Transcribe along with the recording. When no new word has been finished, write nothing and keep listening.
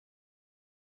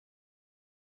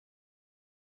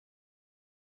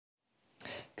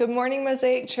Good morning,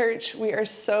 Mosaic Church. We are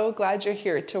so glad you're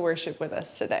here to worship with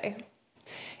us today.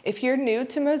 If you're new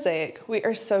to Mosaic, we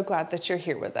are so glad that you're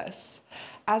here with us.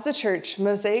 As a church,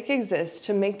 Mosaic exists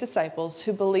to make disciples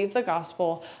who believe the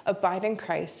gospel, abide in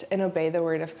Christ, and obey the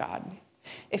word of God.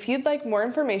 If you'd like more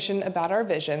information about our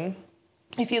vision,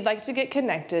 if you'd like to get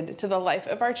connected to the life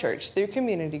of our church through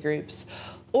community groups,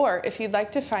 or if you'd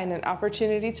like to find an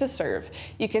opportunity to serve,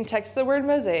 you can text the word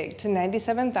Mosaic to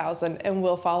 97,000 and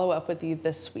we'll follow up with you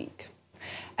this week.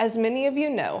 As many of you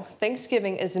know,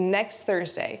 Thanksgiving is next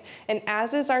Thursday, and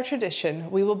as is our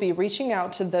tradition, we will be reaching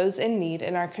out to those in need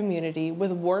in our community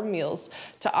with warm meals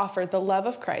to offer the love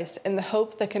of Christ and the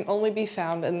hope that can only be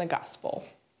found in the gospel.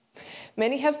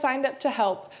 Many have signed up to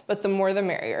help, but the more the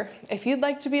merrier. If you'd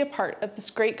like to be a part of this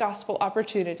great gospel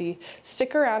opportunity,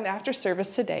 stick around after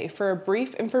service today for a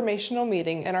brief informational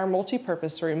meeting in our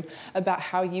multipurpose room about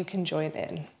how you can join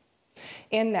in.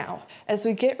 And now, as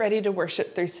we get ready to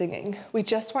worship through singing, we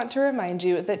just want to remind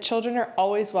you that children are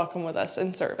always welcome with us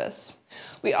in service.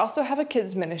 We also have a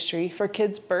kids ministry for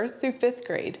kids birth through 5th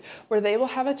grade, where they will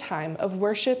have a time of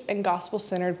worship and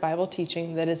gospel-centered Bible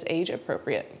teaching that is age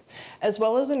appropriate, as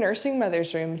well as a nursing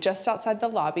mother's room just outside the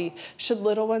lobby should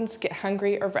little ones get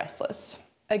hungry or restless.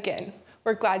 Again,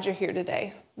 we're glad you're here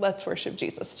today. Let's worship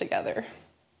Jesus together.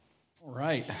 All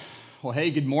right. Well, hey,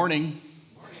 good morning.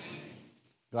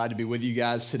 Glad to be with you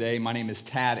guys today. My name is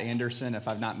Tad Anderson. If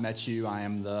I've not met you, I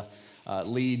am the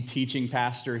lead teaching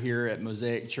pastor here at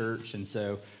Mosaic Church. And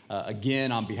so,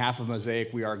 again, on behalf of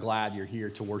Mosaic, we are glad you're here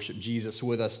to worship Jesus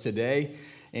with us today.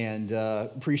 And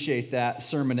appreciate that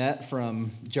sermonette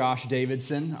from Josh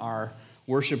Davidson, our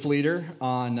worship leader,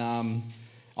 on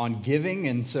giving.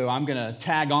 And so I'm going to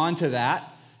tag on to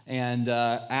that and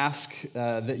ask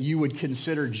that you would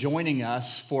consider joining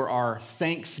us for our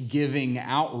Thanksgiving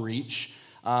outreach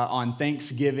on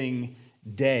Thanksgiving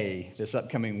Day this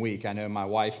upcoming week. I know my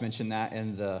wife mentioned that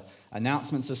in the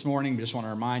announcements this morning. We just want to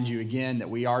remind you again that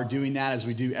we are doing that as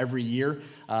we do every year.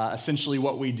 Essentially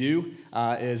what we do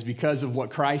is because of what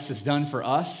Christ has done for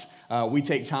us, we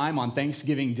take time on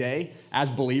Thanksgiving Day as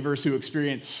believers who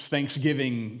experience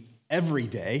Thanksgiving every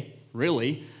day,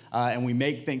 really, and we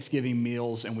make Thanksgiving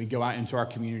meals and we go out into our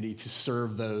community to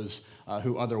serve those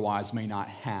who otherwise may not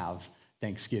have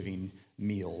Thanksgiving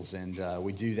meals. And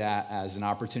we do that as an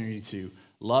opportunity to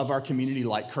love our community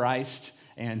like Christ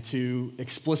and to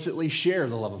explicitly share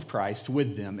the love of Christ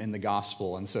with them in the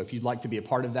gospel. And so if you'd like to be a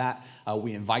part of that,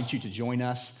 we invite you to join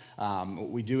us.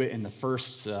 We do it in the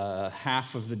first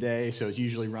half of the day, so it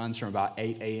usually runs from about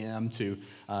 8 a.m. to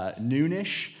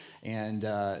noonish. And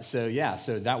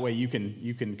so that way you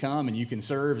can come and you can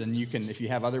serve, and you can, if you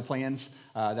have other plans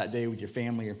that day with your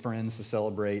family or friends to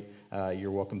celebrate,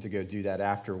 you're welcome to go do that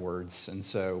afterwards. And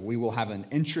so we will have an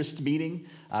interest meeting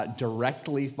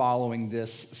directly following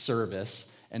this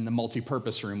service in the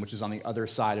multipurpose room, which is on the other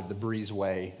side of the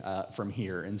breezeway from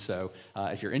here. And so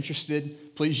if you're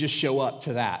interested, please just show up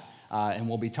to that, and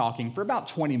we'll be talking for about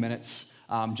 20 minutes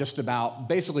just about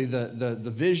basically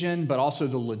the vision, but also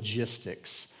the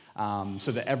logistics.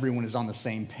 So that everyone is on the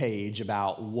same page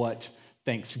about what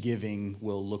Thanksgiving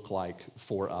will look like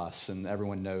for us, and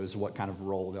everyone knows what kind of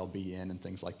role they'll be in and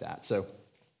things like that. So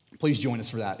please join us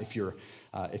for that if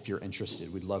you're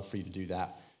interested. We'd love for you to do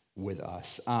that with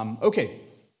us. Okay,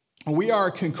 we are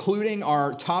concluding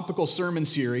our topical sermon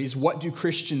series, What Do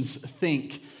Christians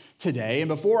Think Today? And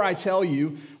before I tell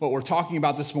you what we're talking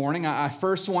about this morning, I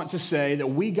first want to say that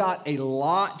we got a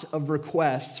lot of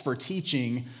requests for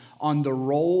teaching on the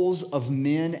roles of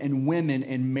men and women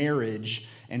in marriage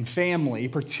and family,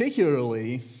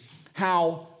 particularly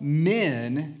how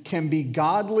men can be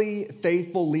godly,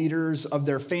 faithful leaders of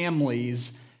their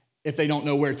families if they don't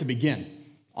know where to begin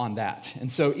on that.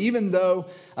 And so even though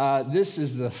this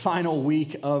is the final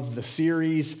week of the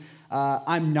series,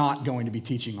 I'm not going to be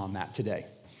teaching on that today.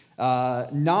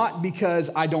 Not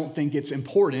because I don't think it's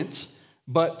important,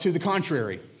 but to the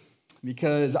contrary,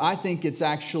 because I think it's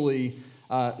actually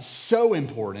so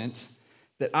important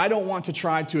that I don't want to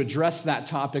try to address that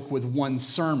topic with one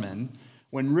sermon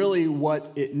when really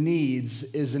what it needs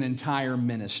is an entire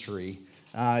ministry.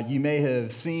 You may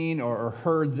have seen or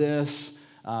heard this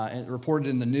reported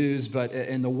in the news, but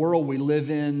in the world we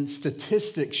live in,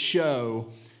 statistics show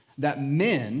that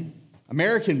men,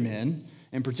 American men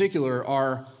in particular,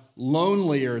 are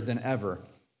lonelier than ever.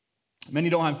 Many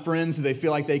don't have friends who they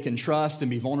feel like they can trust and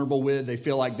be vulnerable with. They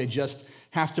feel like they just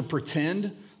have to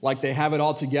pretend like they have it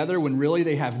all together when really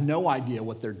they have no idea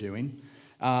what they're doing,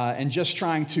 and just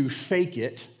trying to fake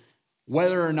it,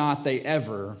 whether or not they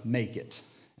ever make it.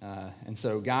 And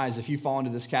so, guys, if you fall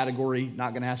into this category,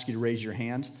 not going to ask you to raise your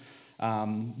hand,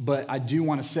 but I do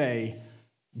want to say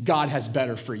God has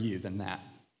better for you than that.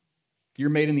 You're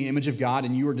made in the image of God,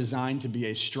 and you are designed to be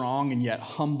a strong and yet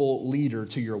humble leader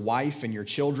to your wife and your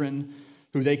children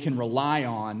who they can rely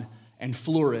on and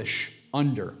flourish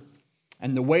under.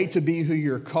 And the way to be who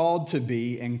you're called to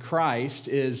be in Christ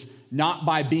is not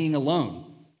by being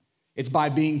alone. It's by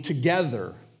being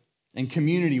together in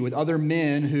community with other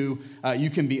men who you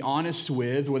can be honest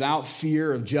with without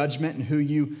fear of judgment, and who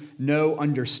you know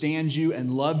understand you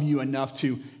and love you enough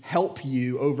to help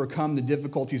you overcome the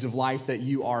difficulties of life that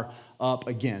you are up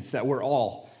against, that we're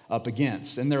all up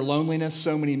against. In their loneliness,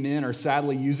 so many men are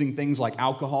sadly using things like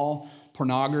alcohol,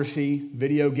 pornography,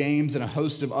 video games, and a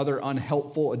host of other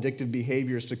unhelpful, addictive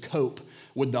behaviors to cope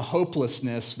with the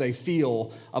hopelessness they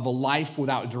feel of a life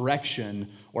without direction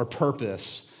or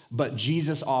purpose. But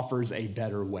Jesus offers a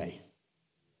better way,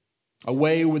 a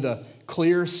way with a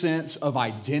clear sense of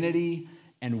identity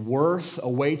and worth, a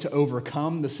way to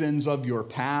overcome the sins of your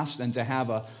past and to have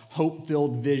a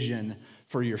hope-filled vision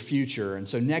for your future. And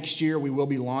so next year we will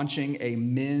be launching a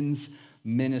men's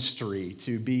ministry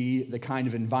to be the kind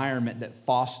of environment that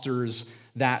fosters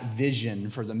that vision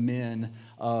for the men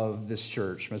of this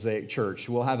church, Mosaic Church.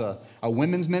 We'll have a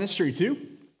women's ministry too,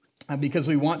 because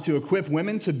we want to equip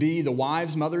women to be the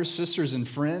wives, mothers, sisters, and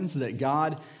friends that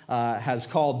God has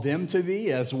called them to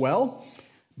be as well.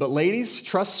 But ladies,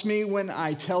 trust me when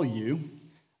I tell you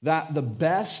that the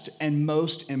best and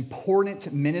most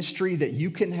important ministry that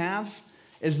you can have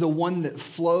is the one that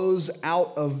flows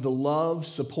out of the love,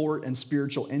 support, and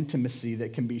spiritual intimacy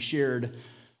that can be shared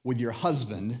with your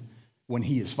husband when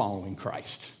he is following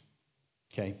Christ.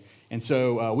 Okay? And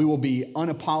so we will be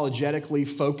unapologetically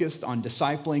focused on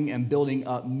discipling and building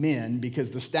up men,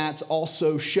 because the stats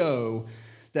also show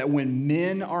that when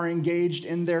men are engaged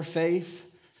in their faith,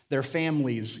 their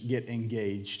families get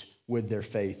engaged with their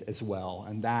faith as well.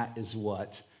 And that is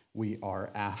what we are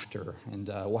after. And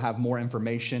we'll have more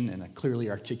information and a clearly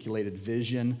articulated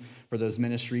vision for those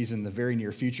ministries in the very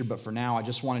near future. But for now, I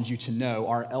just wanted you to know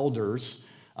our elders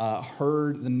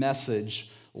heard the message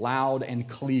loud and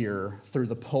clear through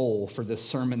the poll for this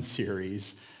sermon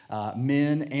series.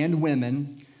 Men and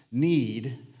women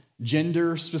need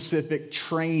gender-specific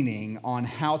training on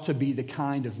how to be the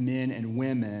kind of men and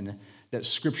women that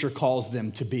Scripture calls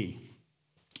them to be.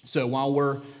 So while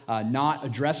we're not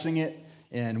addressing it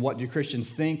in What Do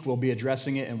Christians Think, we'll be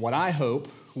addressing it in what I hope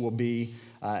will be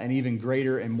an even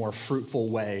greater and more fruitful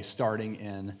way starting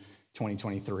in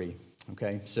 2023.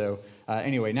 Okay, so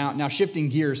anyway, now shifting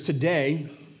gears, today,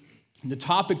 the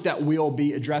topic that we'll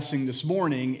be addressing this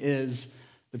morning is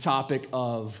the topic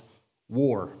of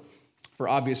war, for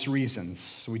obvious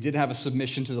reasons. We did have a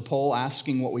submission to the poll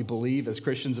asking what we believe as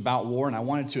Christians about war, and I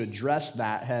wanted to address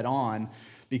that head on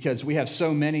because we have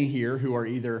so many here who are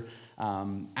either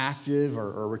active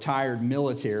or retired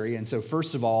military. And so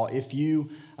first of all, if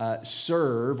you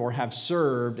serve or have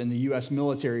served in the U.S.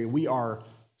 military, we are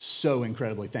so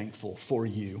incredibly thankful for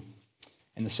you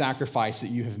and the sacrifice that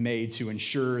you have made to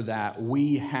ensure that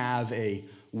we have a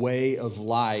way of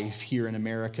life here in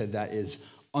America that is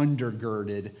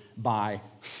undergirded by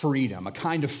freedom, a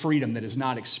kind of freedom that is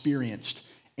not experienced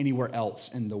anywhere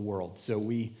else in the world. So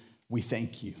we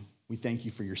thank you. We thank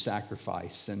you for your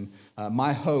sacrifice. And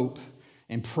my hope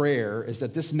and prayer is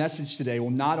that this message today will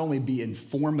not only be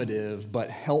informative, but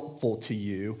helpful to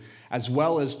you, as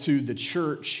well as to the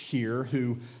church here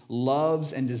who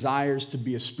loves and desires to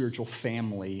be a spiritual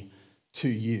family to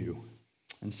you.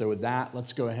 And so with that,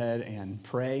 let's go ahead and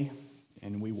pray,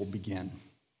 and we will begin.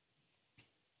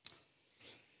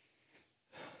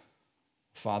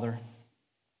 Father,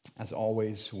 as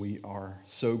always, we are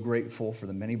so grateful for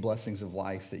the many blessings of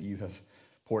life that you have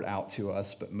poured out to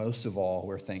us, but most of all,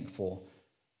 we're thankful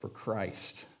for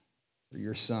Christ, for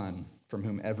your Son, from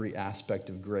whom every aspect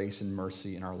of grace and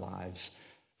mercy in our lives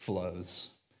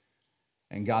flows.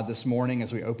 And God, this morning,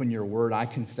 as we open your word, I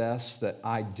confess that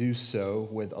I do so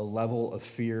with a level of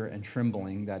fear and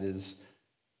trembling that is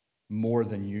more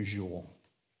than usual.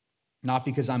 Not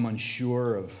because I'm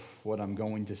unsure of what I'm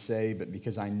going to say, but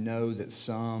because I know that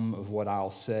some of what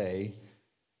I'll say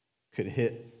could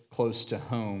hit close to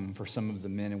home for some of the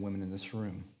men and women in this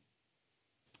room.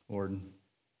 Lord,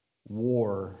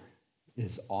 war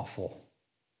is awful.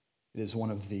 It is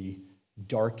one of the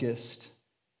darkest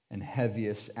and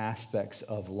heaviest aspects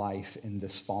of life in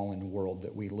this fallen world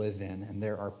that we live in. And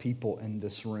there are people in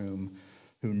this room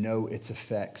who know its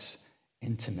effects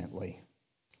intimately,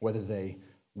 whether they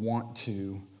want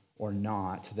to or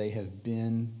not. They have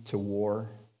been to war,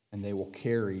 and they will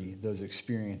carry those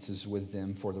experiences with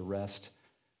them for the rest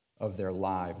of their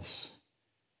lives.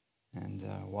 And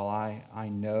while I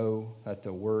know that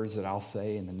the words that I'll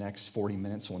say in the next 40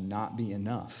 minutes will not be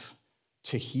enough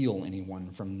to heal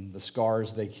anyone from the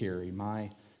scars they carry,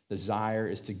 my desire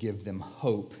is to give them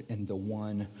hope in the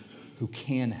one who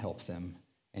can help them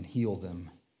and heal them,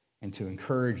 and to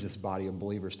encourage this body of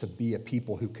believers to be a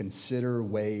people who consider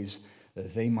ways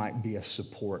that they might be a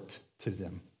support to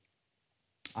them.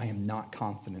 I am not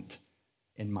confident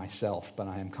in myself, but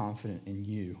I am confident in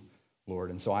you, Lord.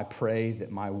 And so I pray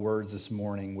that my words this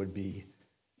morning would be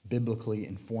biblically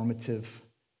informative,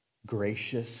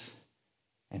 gracious,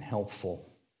 and helpful.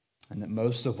 And that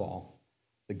most of all,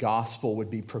 the gospel would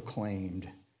be proclaimed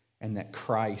and that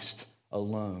Christ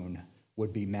alone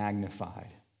would be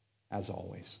magnified, as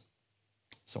always.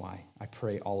 So I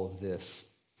pray all of this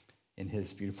in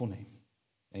his beautiful name.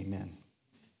 Amen.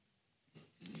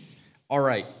 All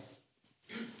right.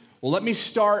 Well, let me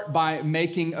start by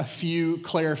making a few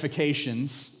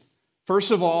clarifications.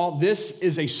 First of all, this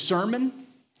is a sermon,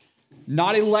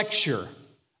 not a lecture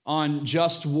on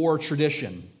just war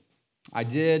tradition. I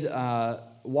did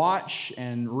watch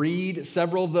and read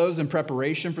several of those in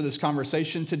preparation for this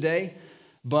conversation today,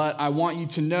 but I want you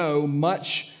to know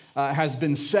much has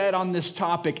been said on this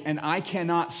topic, and I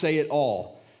cannot say it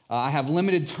all. I have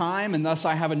limited time, and thus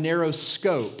I have a narrow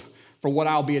scope for what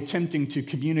I'll be attempting to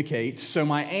communicate. So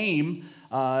my aim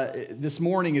this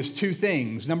morning is two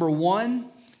things. Number one,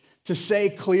 to say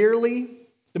clearly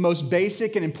the most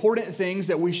basic and important things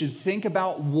that we should think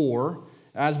about war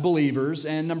as believers.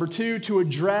 And number two, to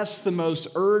address the most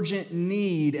urgent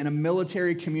need in a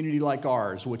military community like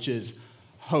ours, which is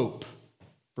hope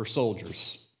for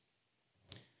soldiers.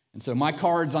 And so my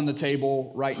card's on the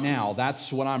table right now.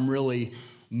 That's what I'm really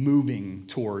moving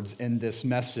towards in this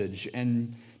message.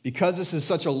 And because this is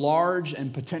such a large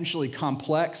and potentially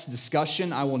complex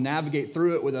discussion, I will navigate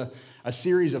through it with a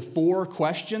series of 4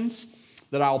 questions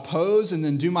that I'll pose and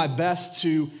then do my best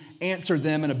to answer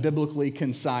them in a biblically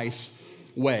concise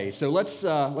way. So let's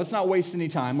not waste any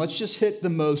time. Let's just hit the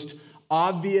most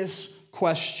obvious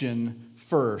question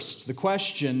first. The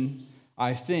question,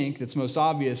 I think, that's most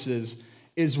obvious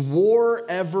is war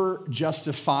ever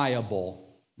justifiable?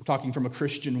 We're talking from a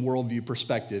Christian worldview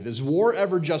perspective. Is war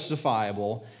ever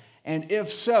justifiable? And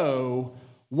if so,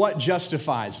 what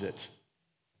justifies it?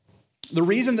 The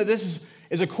reason that this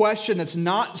is a question that's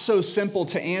not so simple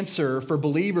to answer for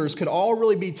believers could all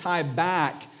really be tied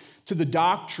back to the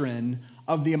doctrine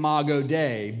of the Imago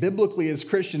Dei. Biblically, as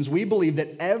Christians, we believe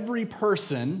that every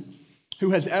person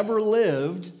who has ever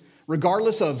lived,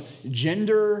 regardless of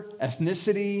gender,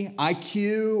 ethnicity,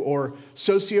 IQ, or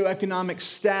socioeconomic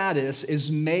status,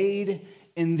 is made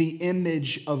in the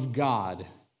image of God.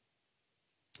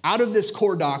 Out of this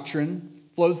core doctrine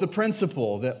flows the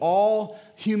principle that all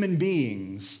human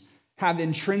beings have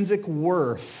intrinsic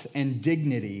worth and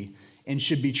dignity and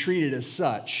should be treated as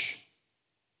such.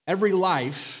 Every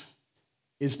life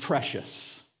is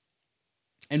precious.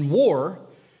 And war,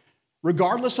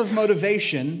 regardless of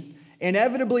motivation,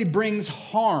 inevitably brings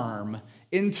harm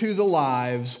into the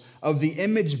lives of the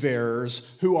image bearers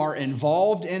who are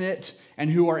involved in it and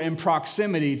who are in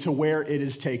proximity to where it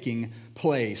is taking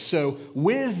place. So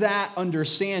with that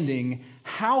understanding,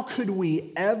 how could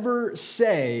we ever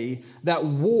say that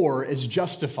war is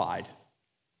justified?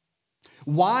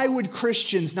 Why would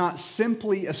Christians not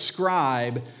simply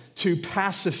ascribe to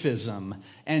pacifism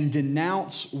and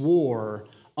denounce war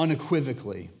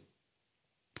unequivocally?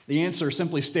 The answer,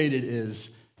 simply stated,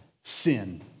 is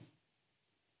sin.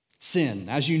 Sin.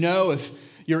 As you know, if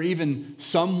you're even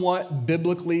somewhat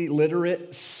biblically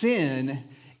literate, sin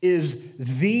is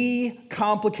the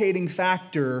complicating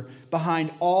factor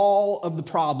behind all of the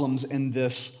problems in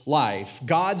this life.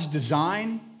 God's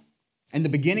design and the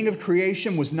beginning of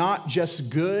creation was not just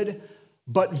good,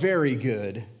 but very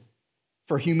good.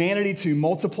 For humanity to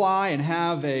multiply and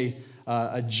have a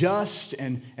just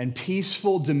and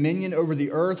peaceful dominion over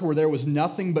the earth where there was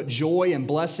nothing but joy and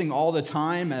blessing all the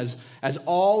time as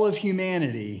all of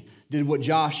humanity did what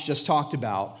Josh just talked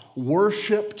about,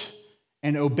 worshiped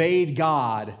and obeyed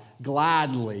God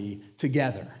gladly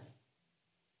together.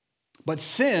 But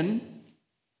sin,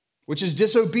 which is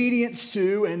disobedience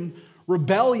to and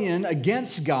rebellion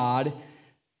against God,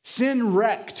 sin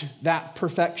wrecked that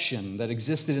perfection that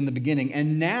existed in the beginning,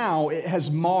 and now it has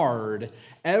marred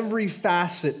every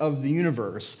facet of the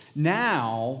universe.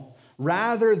 Now,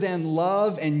 rather than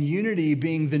love and unity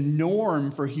being the norm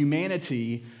for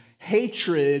humanity,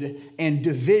 hatred and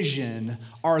division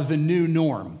are the new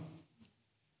norm.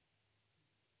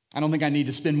 I don't think I need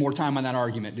to spend more time on that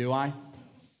argument, do I?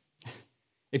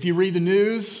 If you read the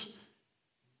news,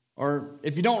 or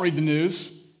if you don't read the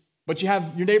news, but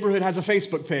your neighborhood has a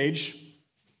Facebook page,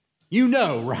 You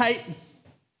know, right?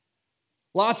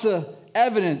 Lots of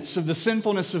evidence of the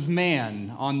sinfulness of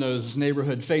man on those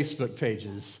neighborhood Facebook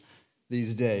pages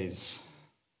these days.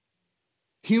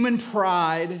 Human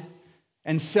pride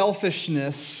and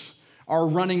selfishness are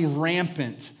running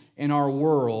rampant in our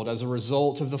world as a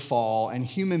result of the fall, and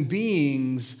human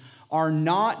beings are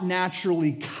not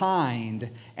naturally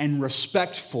kind and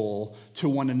respectful to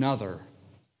one another.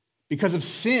 Because of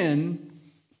sin,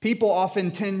 people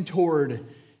often tend toward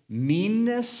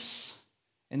meanness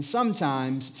and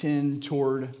sometimes tend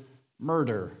toward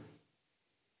murder.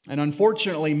 And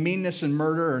unfortunately, meanness and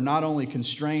murder are not only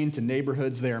constrained to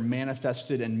neighborhoods, they are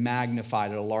manifested and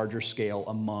magnified at a larger scale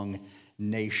among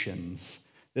nations.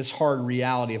 This hard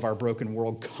reality of our broken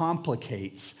world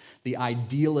complicates the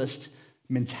idealist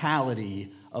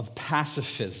mentality of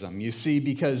pacifism. You see,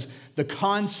 because the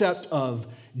concept of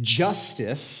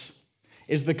justice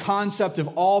is the concept of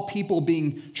all people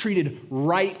being treated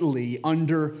rightly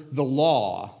under the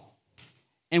law.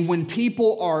 And when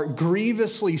people are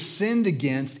grievously sinned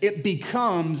against, it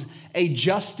becomes a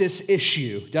justice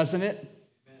issue, doesn't it?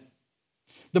 Amen.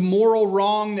 The moral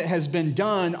wrong that has been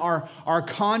done, our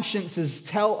consciences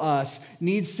tell us,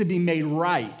 needs to be made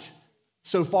right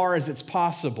so far as it's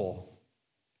possible.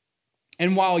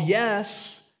 And while,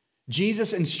 yes,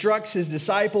 Jesus instructs his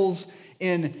disciples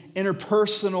in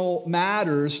interpersonal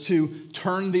matters to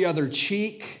turn the other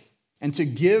cheek and to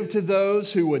give to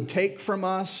those who would take from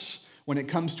us, when it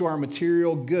comes to our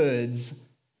material goods,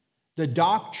 the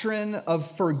doctrine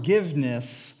of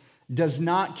forgiveness does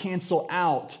not cancel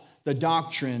out the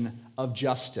doctrine of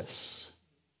justice.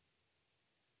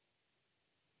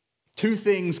 Two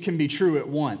things can be true at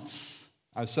once.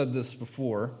 I've said this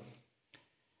before.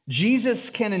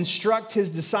 Jesus can instruct his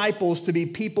disciples to be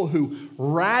people who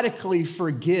radically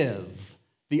forgive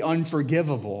the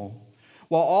unforgivable,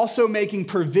 while also making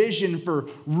provision for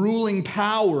ruling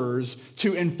powers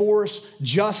to enforce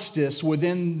justice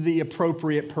within the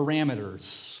appropriate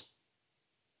parameters.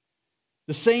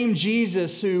 The same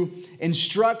Jesus who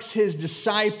instructs his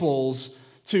disciples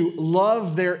to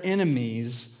love their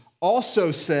enemies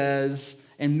also says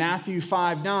in Matthew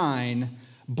 5:9,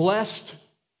 "Blessed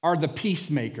are the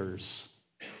peacemakers,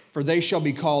 for they shall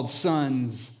be called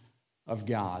sons of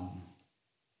God."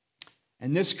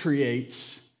 And this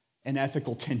creates an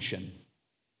ethical tension.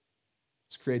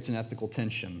 This creates an ethical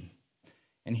tension.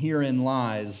 And herein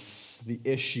lies the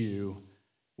issue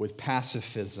with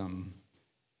pacifism.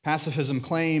 Pacifism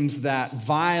claims that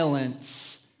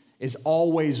violence is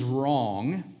always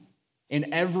wrong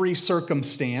in every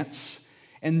circumstance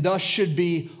and thus should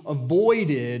be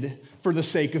avoided for the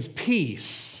sake of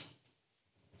peace.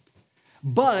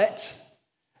 But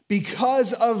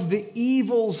because of the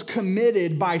evils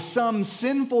committed by some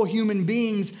sinful human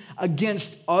beings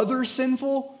against other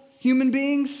sinful human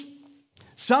beings,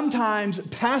 sometimes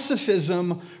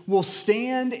pacifism will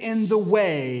stand in the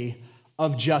way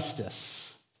of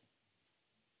justice.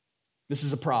 This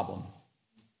is a problem.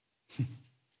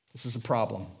 This is a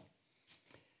problem.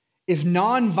 If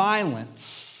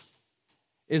nonviolence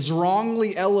is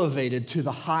wrongly elevated to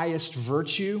the highest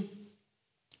virtue,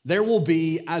 there will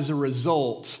be, as a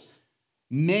result,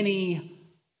 many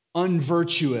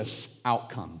unvirtuous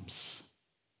outcomes.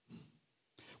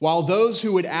 While those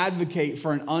who would advocate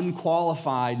for an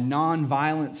unqualified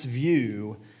nonviolence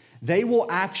view, they will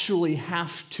actually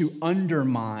have to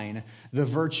undermine the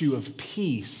virtue of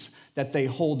peace that they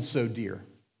hold so dear.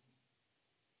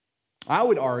 I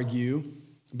would argue,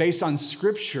 based on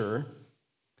Scripture,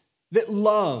 that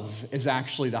love is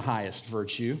actually the highest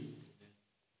virtue,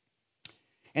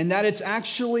 and that it's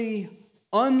actually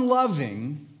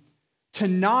unloving to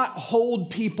not hold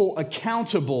people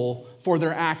accountable for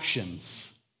their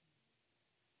actions,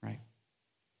 right?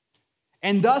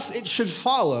 And thus it should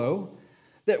follow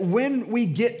that when we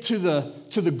get to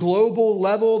the global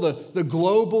level, the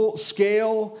global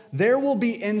scale, there will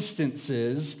be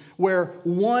instances where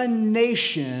one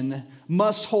nation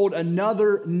must hold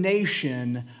another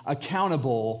nation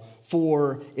accountable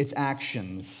for its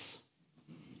actions.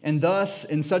 And thus,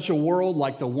 in such a world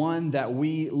like the one that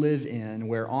we live in,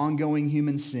 where ongoing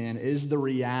human sin is the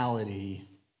reality,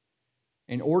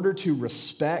 in order to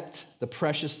respect the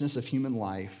preciousness of human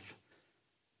life,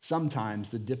 sometimes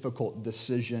the difficult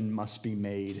decision must be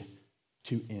made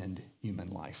to end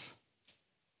human life.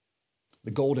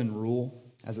 The golden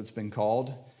rule, as it's been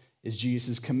called, is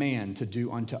Jesus' command to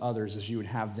do unto others as you would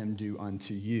have them do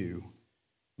unto you.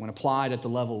 When applied at the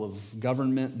level of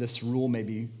government, this rule may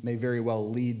very well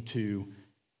lead to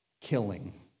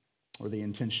killing or the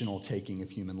intentional taking of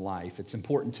human life. It's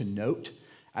important to note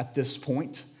at this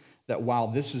point that while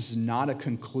this is not a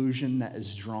conclusion that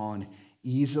is drawn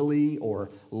easily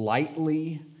or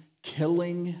lightly,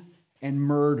 killing and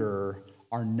murder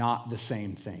are not the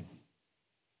same thing.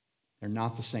 They're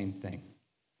not the same thing.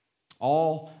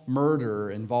 All murder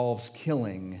involves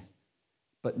killing,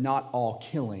 but not all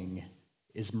killing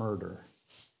is murder.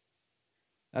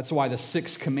 That's why the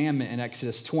sixth commandment in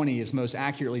Exodus 20 is most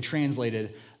accurately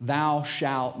translated, "Thou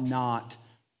shalt not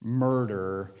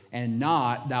murder," and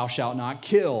not "thou shalt not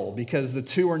kill," because the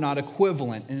two are not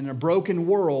equivalent. And in a broken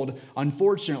world,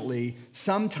 unfortunately,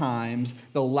 sometimes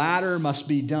the latter must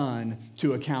be done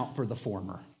to account for the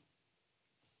former.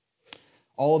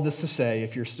 All of this to say,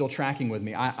 if you're still tracking with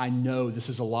me, I know this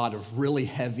is a lot of really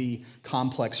heavy,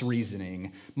 complex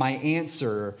reasoning. My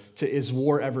answer to "is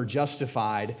war ever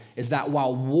justified" is that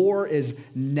while war is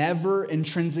never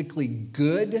intrinsically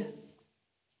good,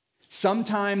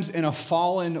 sometimes in a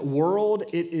fallen world,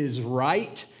 it is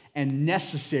right and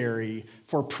necessary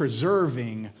for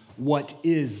preserving what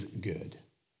is good.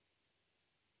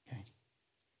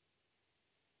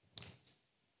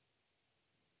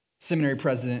 Seminary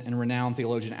president and renowned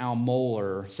theologian Al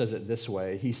Mohler says it this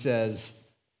way. He says,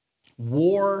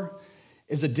 "War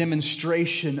is a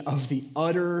demonstration of the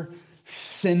utter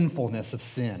sinfulness of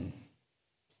sin.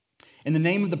 In the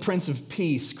name of the Prince of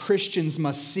Peace, Christians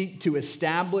must seek to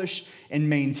establish and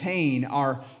maintain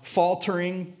our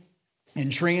faltering and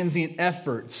transient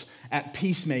efforts at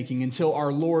peacemaking until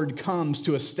our Lord comes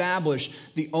to establish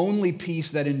the only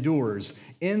peace that endures.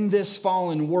 In this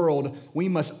fallen world, we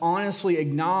must honestly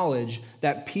acknowledge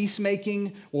that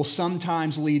peacemaking will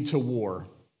sometimes lead to war.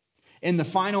 In the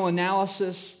final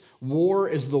analysis, war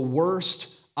is the worst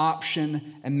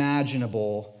option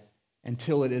imaginable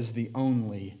until it is the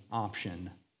only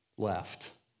option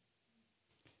left."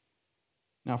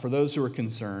 Now, for those who are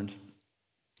concerned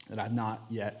that I've not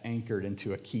yet anchored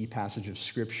into a key passage of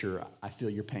Scripture, I feel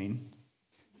your pain.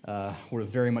 Would have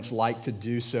very much liked to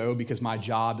do so because my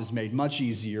job is made much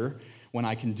easier when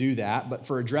I can do that. But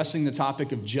for addressing the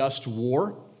topic of just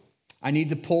war, I need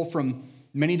to pull from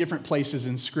many different places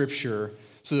in Scripture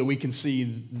so that we can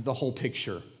see the whole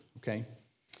picture, okay?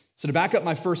 So to back up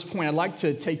my first point, I'd like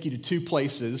to take you to two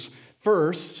places.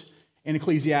 First, in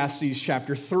Ecclesiastes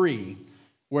chapter 3,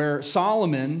 where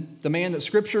Solomon, the man that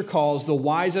Scripture calls the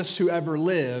wisest who ever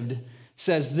lived,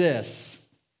 says this.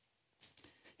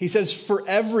 He says, "For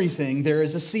everything there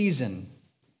is a season,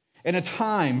 and a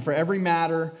time for every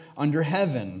matter under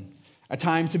heaven, a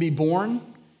time to be born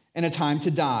and a time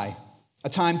to die, a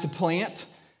time to plant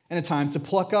and a time to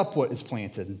pluck up what is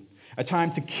planted, a time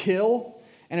to kill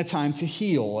and a time to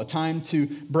heal, a time to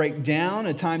break down,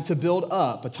 a time to build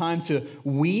up, a time to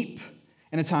weep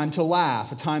and a time to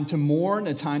laugh, a time to mourn,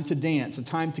 a time to dance, a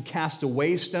time to cast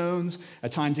away stones, a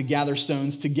time to gather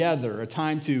stones together, a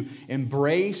time to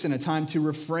embrace and a time to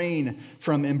refrain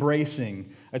from embracing,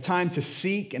 a time to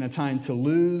seek and a time to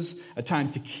lose, a time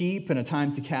to keep and a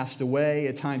time to cast away,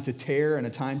 a time to tear and a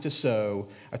time to sow,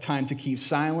 a time to keep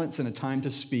silence and a time to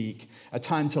speak, a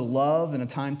time to love and a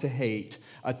time to hate,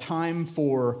 a time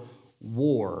for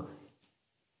war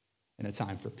and a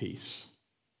time for peace."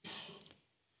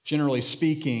 Generally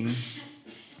speaking,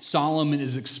 Solomon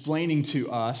is explaining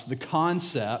to us the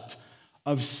concept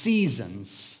of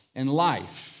seasons in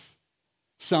life.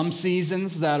 Some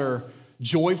seasons that are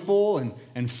joyful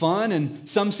and fun, and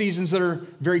some seasons that are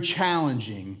very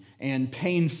challenging and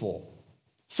painful.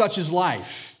 Such is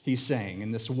life, he's saying,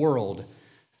 in this world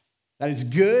that is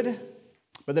good,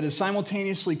 but that is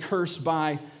simultaneously cursed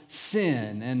by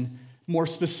sin. And more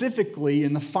specifically,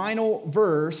 in the final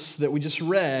verse that we just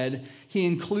read, he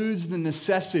includes the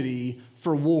necessity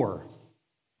for war.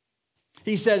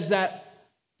 He says that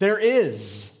there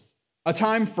is a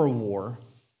time for war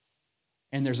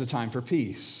and there's a time for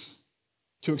peace.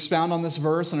 To expound on this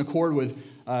verse in accord with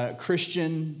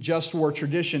Christian just war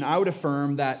tradition, I would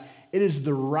affirm that it is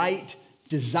the right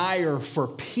desire for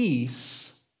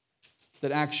peace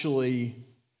that actually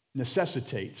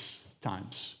necessitates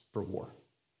times for war.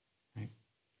 Right?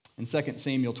 In 2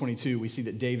 Samuel 22, we see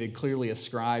that David clearly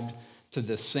ascribed to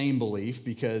this same belief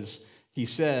because he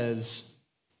says,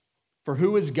 "For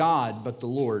who is God but the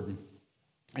Lord?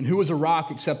 And who is a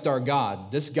rock except our God?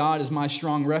 This God is my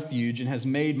strong refuge and has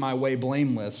made my way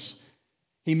blameless.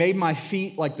 He made my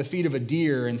feet like the feet of a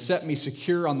deer and set me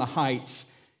secure on the heights.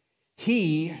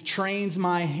 He trains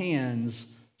my hands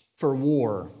for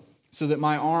war so that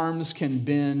my arms can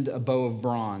bend a bow of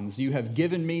bronze. You have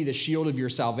given me the shield of your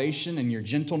salvation, and your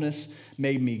gentleness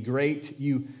made me great.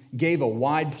 You gave a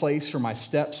wide place for my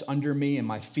steps under me, and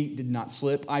my feet did not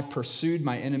slip. I pursued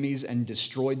my enemies and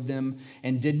destroyed them,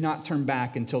 and did not turn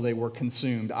back until they were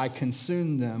consumed. I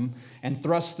consumed them and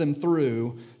thrust them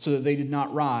through so that they did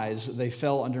not rise. They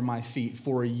fell under my feet.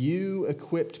 For you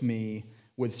equipped me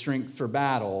with strength for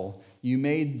battle. You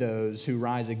made those who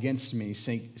rise against me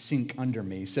sink under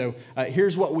me. So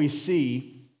here's what we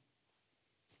see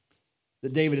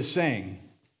that David is saying.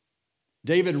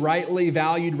 David rightly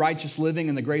valued righteous living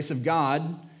and the grace of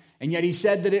God, and yet he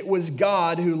said that it was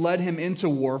God who led him into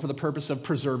war for the purpose of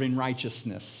preserving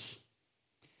righteousness.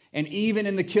 And even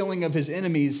in the killing of his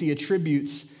enemies, he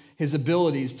attributes his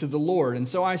abilities to the Lord. And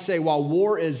so I say, while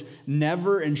war is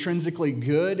never intrinsically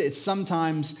good, it's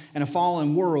sometimes, in a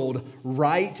fallen world,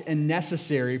 right and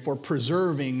necessary for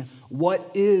preserving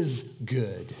what is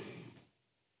good.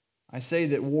 I say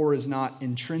that war is not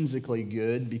intrinsically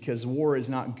good because war is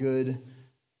not good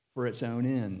for its own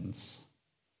ends.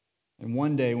 And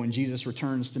one day when Jesus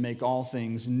returns to make all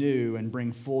things new and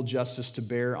bring full justice to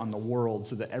bear on the world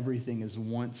so that everything is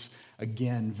once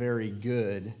again very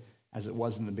good as it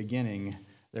was in the beginning,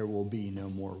 there will be no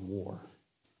more war.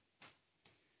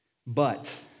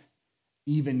 But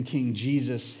even King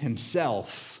Jesus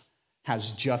himself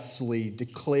has justly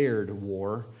declared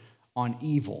war on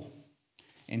evil.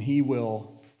 And he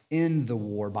will end the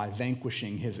war by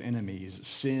vanquishing his enemies,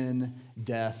 sin,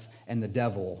 death, and the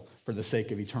devil, for the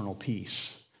sake of eternal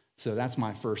peace. So that's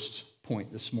my first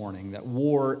point this morning, that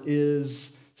war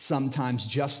is sometimes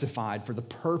justified for the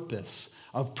purpose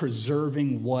of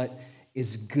preserving what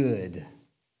is good.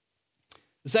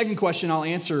 The second question I'll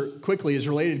answer quickly is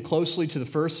related closely to the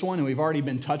first one, and we've already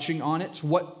been touching on it.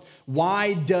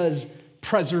 Why does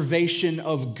preservation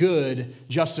of good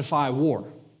justify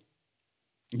war?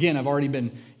 Again, I've already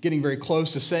been getting very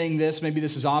close to saying this. Maybe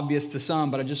this is obvious to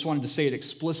some, but I just wanted to say it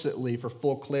explicitly for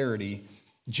full clarity.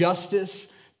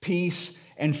 Justice, peace,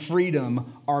 and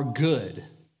freedom are good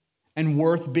and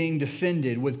worth being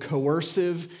defended with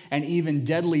coercive and even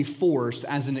deadly force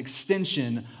as an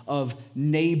extension of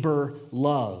neighbor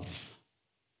love.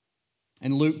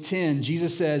 In Luke 10,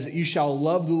 Jesus says, "You shall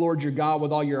love the Lord your God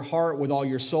with all your heart, with all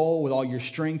your soul, with all your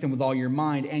strength, and with all your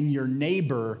mind, and your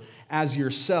neighbor as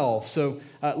yourself." So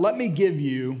let me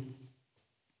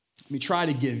try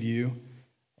to give you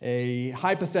a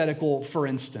hypothetical for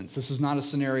instance. This is not a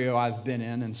scenario I've been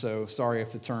in, and so sorry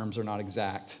if the terms are not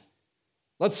exact.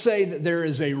 Let's say that there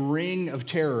is a ring of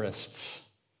terrorists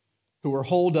who are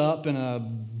holed up in a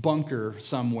bunker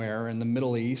somewhere in the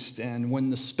Middle East, and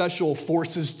when the special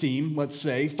forces team, let's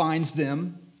say, finds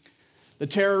them, the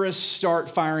terrorists start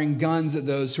firing guns at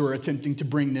those who are attempting to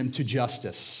bring them to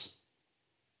justice.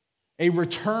 A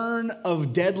return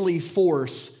of deadly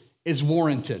force is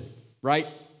warranted, right?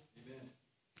 Amen.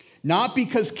 Not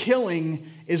because killing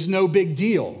is no big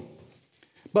deal,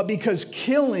 but because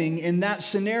killing in that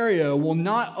scenario will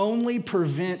not only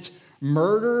prevent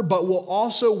murder, but will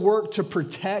also work to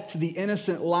protect the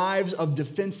innocent lives of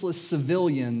defenseless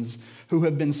civilians who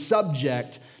have been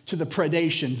subject to the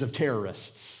predations of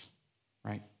terrorists,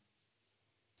 right?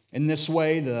 In this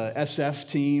way, the SF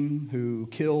team who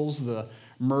kills the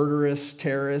murderous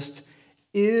terrorist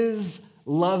is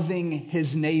loving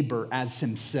his neighbor as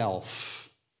himself.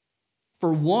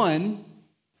 For one,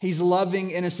 he's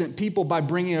loving innocent people by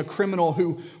bringing a criminal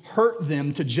who hurt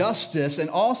them to justice, and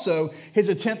also his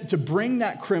attempt to bring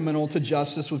that criminal to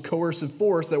justice with coercive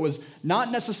force that was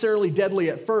not necessarily deadly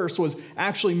at first was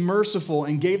actually merciful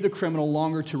and gave the criminal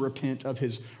longer to repent of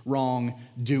his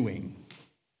wrongdoing.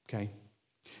 Okay?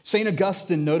 St.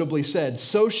 Augustine notably said,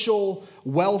 "Social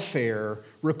welfare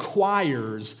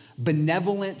requires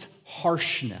benevolent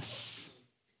harshness."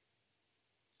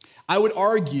 I would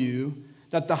argue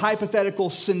that the hypothetical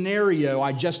scenario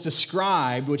I just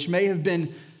described, which may have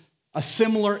been a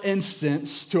similar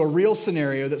instance to a real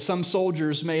scenario that some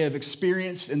soldiers may have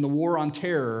experienced in the war on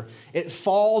terror, it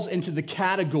falls into the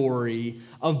category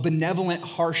of benevolent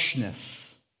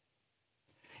harshness.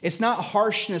 It's not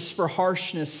harshness for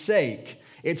harshness' sake.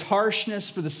 It's harshness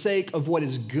for the sake of what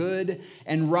is good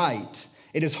and right.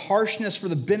 It is harshness for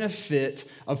the benefit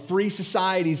of free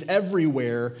societies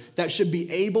everywhere that should be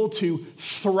able to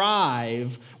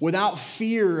thrive without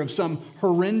fear of some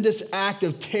horrendous act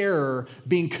of terror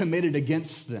being committed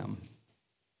against them.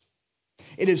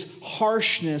 It is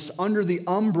harshness under the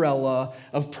umbrella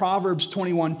of Proverbs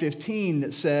 21:15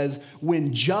 that says,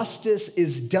 "When justice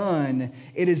is done,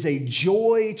 it is a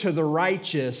joy to the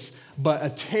righteous, but a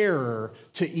terror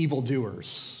to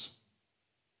evildoers."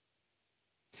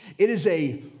 It is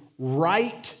a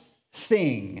right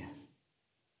thing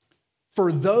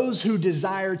for those who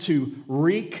desire to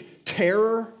wreak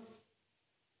terror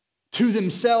to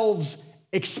themselves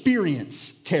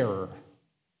experience terror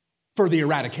for the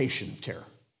eradication of terror.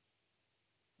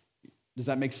 Does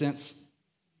that make sense?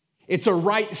 It's a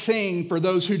right thing for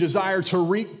those who desire to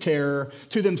wreak terror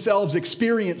to themselves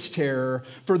experience terror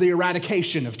for the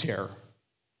eradication of terror.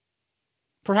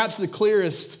 Perhaps the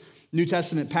clearest New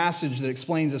Testament passage that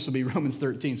explains this will be Romans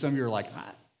 13. Some of you are like,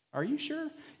 are you sure?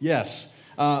 Yes.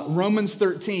 Romans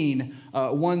 13,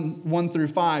 1 through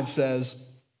 5 says,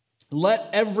 "Let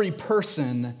every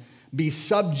person be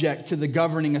subject to the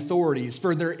governing authorities,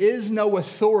 for there is no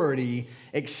authority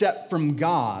except from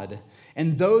God,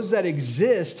 and those that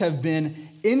exist have been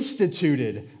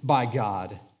instituted by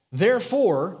God.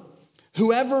 Therefore,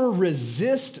 whoever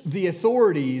resists the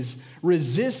authorities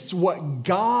resists what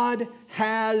God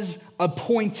has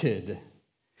appointed,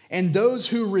 and those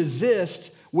who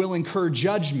resist will incur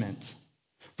judgment.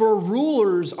 For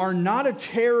rulers are not a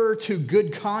terror to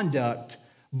good conduct,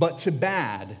 but to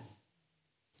bad.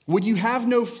 Would you have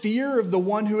no fear of the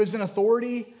one who is in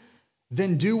authority?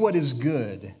 Then do what is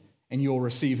good, and you'll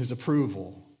receive his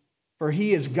approval. For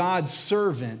he is God's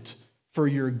servant for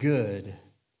your good.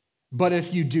 But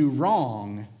if you do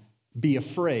wrong, be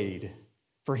afraid,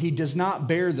 for he does not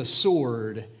bear the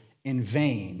sword in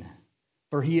vain.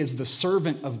 For he is the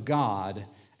servant of God,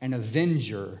 an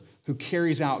avenger who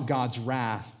carries out God's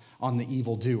wrath on the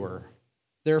evildoer.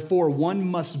 Therefore, one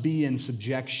must be in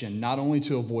subjection, not only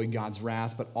to avoid God's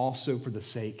wrath, but also for the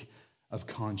sake of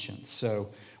conscience." So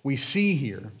we see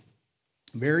here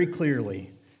very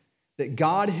clearly that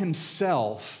God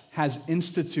himself has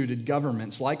instituted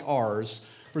governments like ours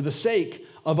for the sake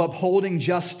of upholding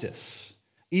justice,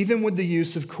 even with the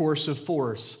use of coercive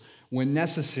force when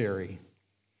necessary.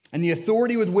 And the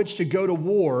authority with which to go to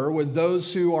war with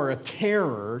those who are a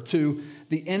terror to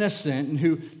the innocent and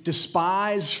who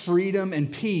despise freedom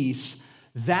and peace,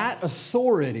 that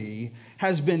authority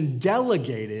has been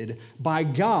delegated by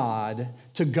God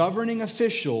to governing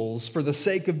officials for the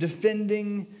sake of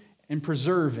defending and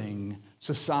preserving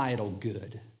societal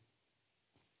good.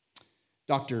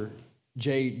 Dr.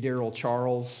 J. Darrell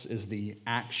Charles is the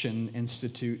Action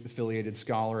Institute affiliated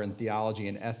scholar in theology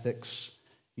and ethics.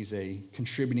 He's a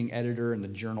contributing editor in the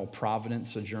journal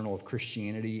Providence, a journal of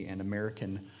Christianity and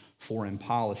American foreign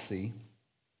policy.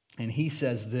 And he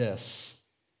says this: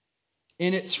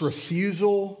 "In its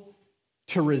refusal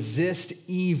to resist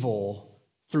evil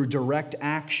through direct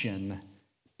action,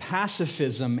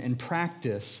 pacifism in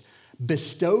practice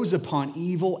bestows upon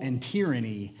evil and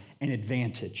tyranny an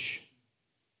advantage.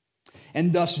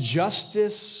 And thus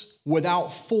justice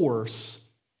without force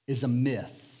is a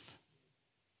myth.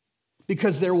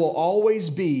 Because there will always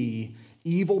be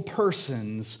evil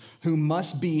persons who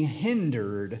must be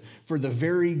hindered for the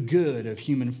very good of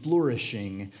human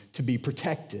flourishing to be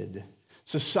protected.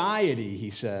 Society,"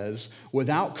 he says,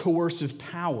 "without coercive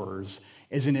powers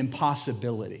is an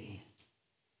impossibility."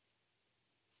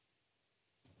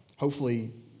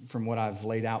 Hopefully, from what I've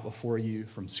laid out before you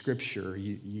from Scripture,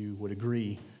 you would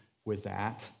agree with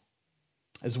that,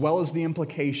 as well as the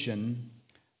implication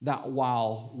that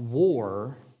while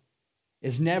war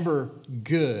is never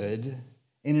good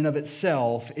in and of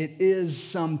itself, it is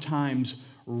sometimes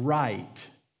right,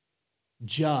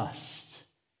 just,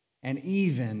 and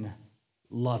even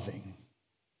loving,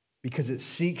 because it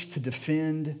seeks to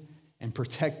defend and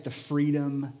protect the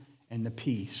freedom and the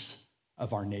peace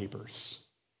of our neighbors.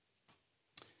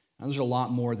 Now, there's a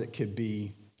lot more that could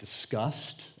be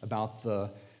discussed about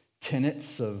the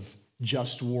tenets of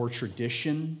just war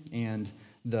tradition and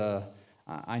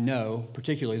I know,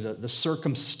 particularly the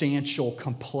circumstantial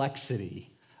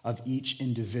complexity of each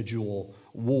individual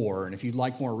war. And if you'd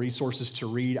like more resources to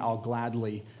read, I'll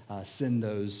gladly send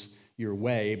those your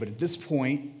way. But at this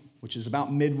point, which is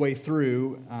about midway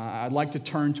through, I'd like to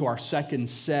turn to our second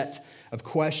set of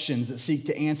questions that seek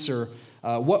to answer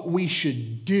what we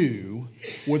should do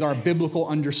with our biblical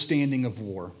understanding of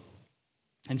war.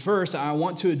 And first, I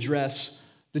want to address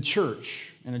the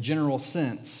church in a general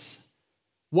sense.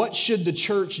 What should the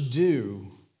church do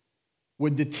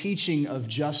with the teaching of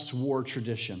just war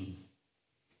tradition?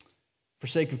 For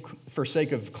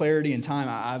sake of clarity and time,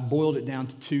 I've boiled it down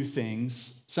to two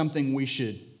things: something we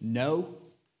should know,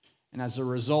 and as a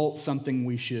result, something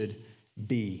we should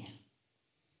be.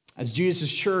 As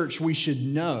Jesus' church, we should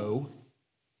know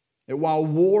that while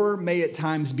war may at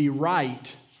times be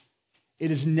right,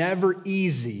 it is never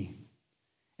easy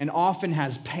and often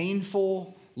has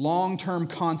painful, long-term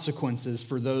consequences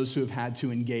for those who have had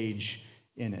to engage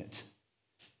in it.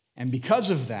 And because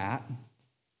of that,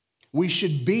 we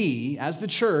should be, as the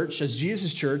church, as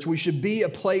Jesus' church, we should be a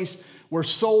place where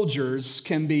soldiers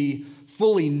can be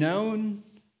fully known,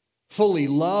 fully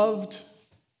loved,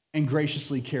 and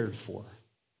graciously cared for.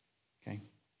 Okay,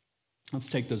 let's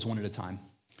take those one at a time.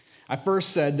 I first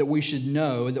said that we should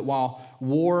know that while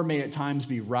war may at times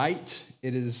be right,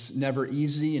 it is never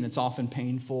easy and it's often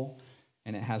painful,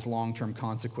 and it has long-term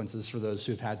consequences for those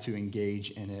who have had to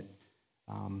engage in it.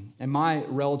 In my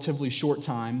relatively short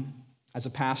time as a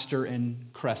pastor in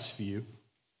Crestview,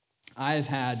 I have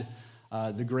had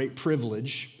the great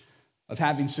privilege of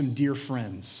having some dear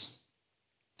friends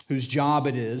whose job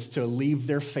it is to leave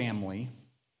their family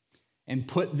and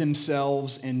put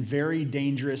themselves in very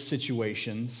dangerous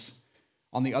situations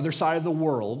on the other side of the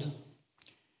world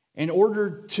in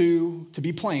order to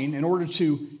be plain, in order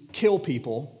to kill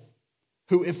people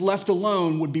who, if left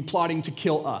alone, would be plotting to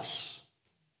kill us.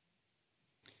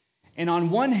 And on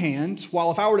one hand,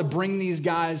 while if I were to bring these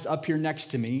guys up here next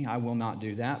to me, I will not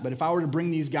do that, but if I were to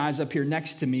bring these guys up here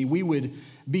next to me, we would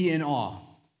be in awe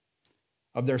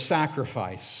of their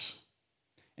sacrifice.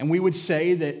 And we would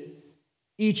say that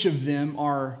each of them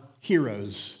are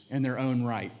heroes in their own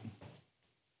right.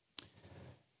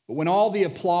 But when all the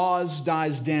applause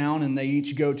dies down and they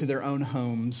each go to their own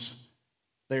homes,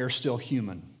 they are still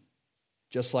human,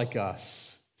 just like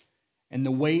us. And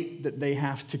the weight that they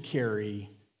have to carry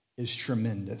is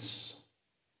tremendous.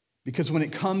 Because when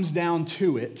it comes down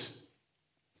to it,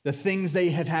 the things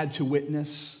they have had to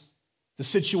witness, the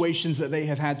situations that they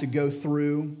have had to go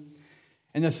through,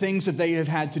 and the things that they have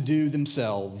had to do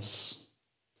themselves,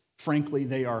 frankly,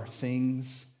 they are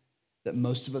things that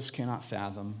most of us cannot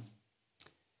fathom,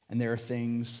 and they are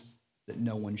things that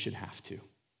no one should have to.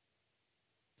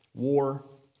 War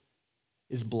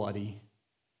is bloody,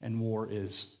 and war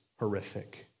is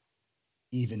horrific,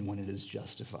 even when it is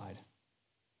justified.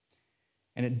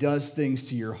 And it does things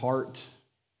to your heart,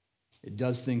 it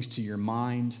does things to your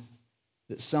mind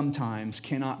that sometimes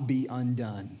cannot be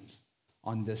undone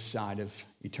on this side of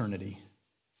eternity.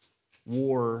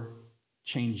 War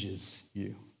changes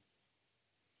you.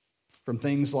 From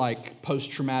things like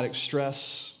post-traumatic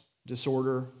stress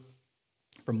disorder,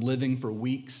 from living for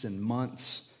weeks and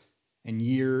months and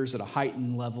years at a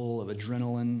heightened level of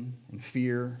adrenaline and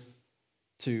fear,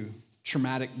 to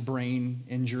traumatic brain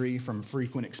injury from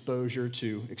frequent exposure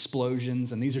to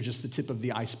explosions, and these are just the tip of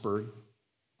the iceberg.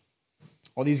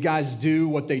 While these guys do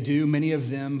what they do, many of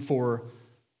them for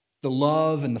the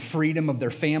love and the freedom of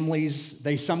their families,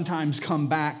 they sometimes come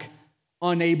back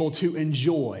unable to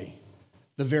enjoy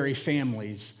the very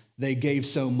families they gave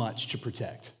so much to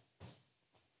protect.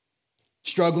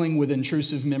 Struggling with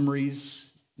intrusive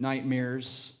memories,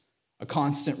 nightmares, a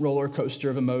constant roller coaster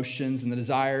of emotions, and the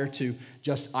desire to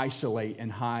just isolate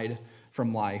and hide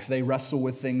from life. They wrestle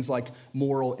with things like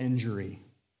moral injury,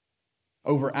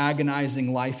 over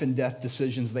agonizing life and death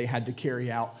decisions they had to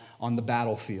carry out on the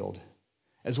battlefield,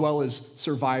 as well as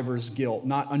survivor's guilt,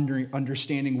 not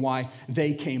understanding why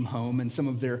they came home and some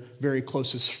of their very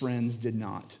closest friends did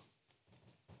not.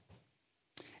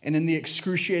 And in the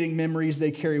excruciating memories they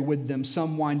carry with them,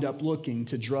 some wind up looking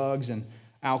to drugs and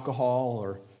alcohol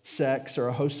or sex or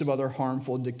a host of other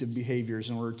harmful addictive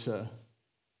behaviors in order to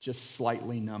just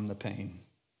slightly numb the pain,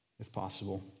 if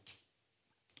possible.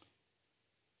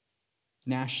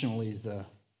 Nationally, the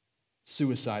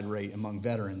suicide rate among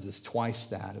veterans is twice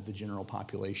that of the general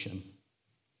population.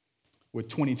 With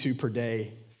 22 per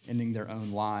day ending their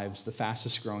own lives, the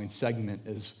fastest growing segment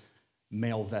is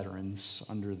male veterans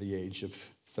under the age of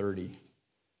 30.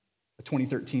 A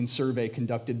 2013 survey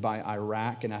conducted by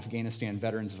Iraq and Afghanistan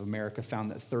Veterans of America found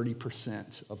that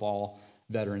 30% of all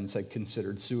veterans had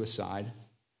considered suicide.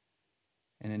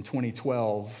 And in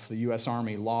 2012, the U.S.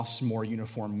 Army lost more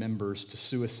uniformed members to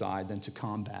suicide than to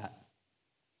combat.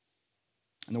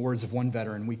 In the words of one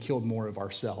veteran, we killed more of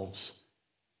ourselves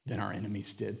than our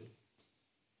enemies did.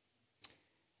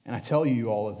 And I tell you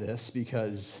all of this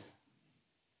because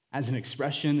as an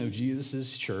expression of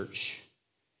Jesus' church,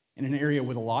 in an area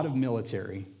with a lot of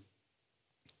military,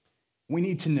 we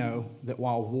need to know that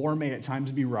while war may at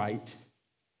times be right,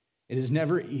 it is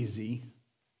never easy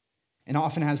and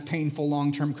often has painful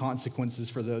long-term consequences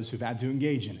for those who've had to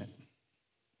engage in it.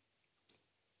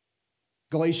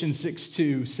 Galatians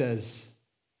 6:2 says,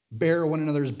 "Bear one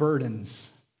another's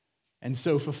burdens and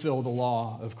so fulfill the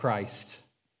law of Christ."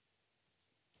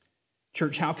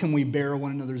 Church, how can we bear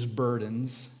one another's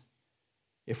burdens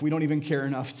if we don't even care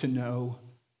enough to know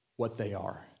what they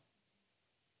are?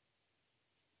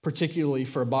 Particularly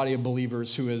for a body of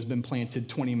believers who has been planted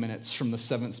 20 minutes from the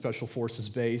 7th Special Forces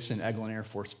Base and Eglin Air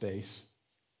Force Base.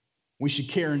 We should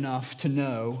care enough to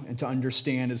know and to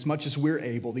understand as much as we're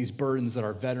able these burdens that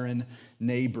our veteran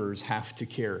neighbors have to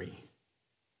carry.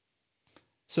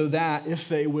 So that, if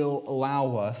they will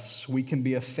allow us, we can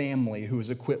be a family who is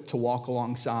equipped to walk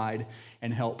alongside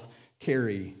and help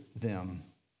carry them.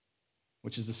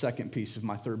 Which is the second piece of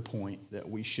my third point, that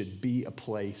we should be a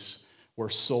place where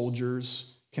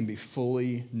soldiers can be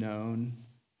fully known,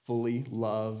 fully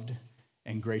loved,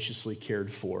 and graciously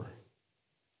cared for.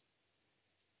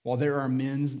 While there are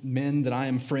men that I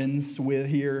am friends with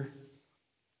here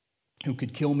who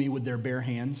could kill me with their bare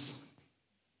hands,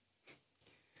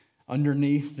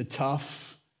 underneath the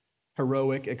tough,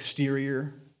 heroic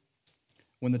exterior,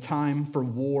 when the time for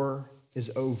war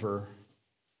is over,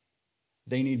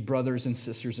 they need brothers and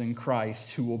sisters in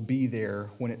Christ who will be there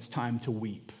when it's time to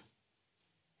weep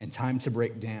and time to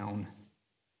break down,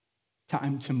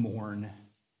 time to mourn,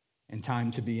 and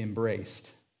time to be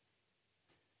embraced.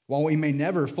 While we may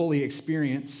never fully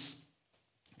experience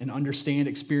and understand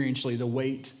experientially the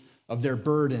weight of their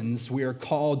burdens, we are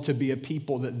called to be a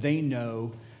people that they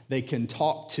know they can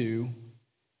talk to,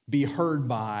 be heard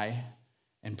by,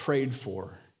 and prayed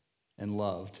for and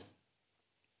loved.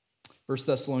 1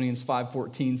 Thessalonians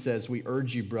 5:14 says, "We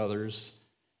urge you, brothers,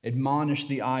 admonish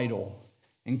the idle,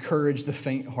 encourage the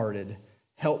faint-hearted,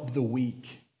 help the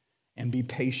weak, and be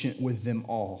patient with them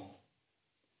all."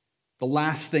 The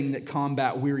last thing that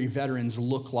combat-weary veterans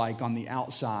look like on the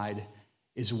outside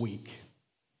is weak.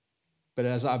 But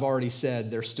as I've already said,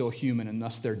 they're still human, and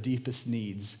thus their deepest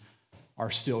needs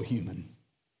are still human.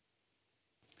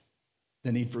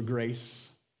 The need for grace,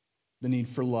 the need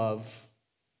for love,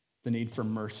 the need for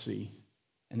mercy,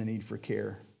 and the need for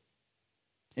care.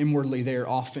 Inwardly, they are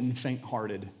often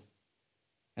faint-hearted,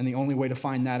 and the only way to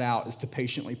find that out is to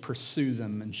patiently pursue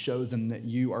them and show them that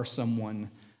you are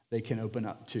someone they can open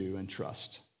up to and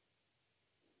trust.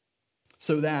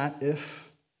 So that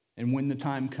if and when the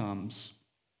time comes,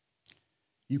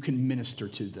 you can minister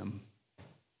to them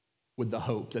with the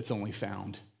hope that's only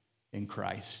found in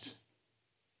Christ.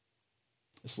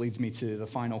 This leads me to the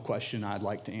final question I'd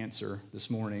like to answer this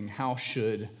morning. How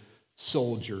should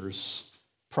soldiers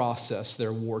process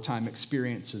their wartime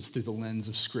experiences through the lens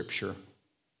of Scripture?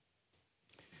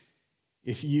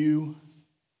 If you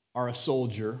are a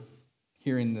soldier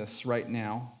hearing this right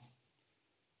now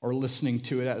or listening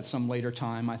to it at some later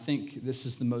time, I think this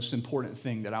is the most important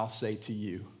thing that I'll say to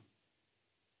you.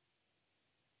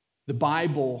 The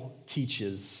Bible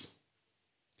teaches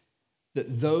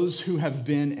that those who have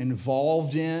been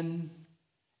involved in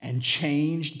and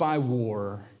changed by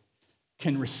war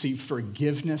can receive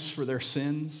forgiveness for their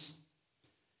sins,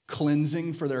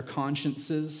 cleansing for their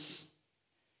consciences,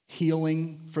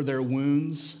 healing for their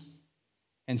wounds,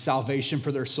 and salvation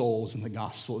for their souls in the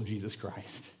gospel of Jesus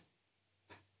Christ.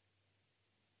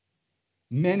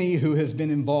 Many who have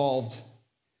been involved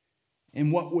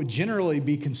in what would generally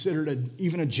be considered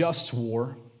even a just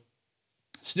war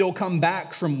still come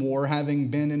back from war having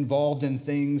been involved in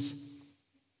things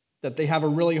that they have a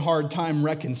really hard time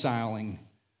reconciling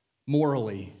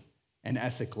morally and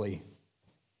ethically.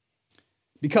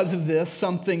 Because of this,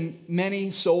 something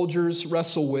many soldiers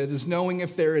wrestle with is knowing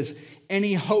if there is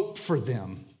any hope for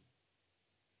them,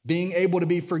 being able to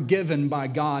be forgiven by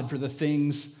God for the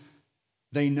things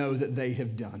they know that they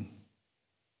have done.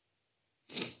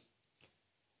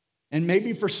 And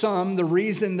maybe for some, the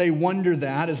reason they wonder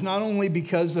that is not only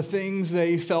because the things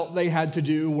they felt they had to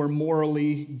do were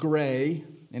morally gray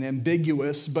and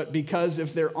ambiguous, but because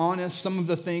if they're honest, some of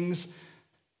the things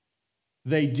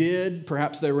they did,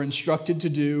 perhaps they were instructed to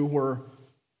do, were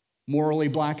morally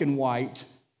black and white,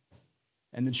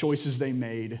 and the choices they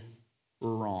made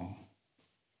were wrong.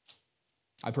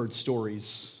 I've heard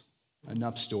stories,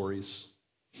 enough stories,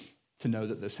 to know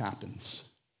that this happens.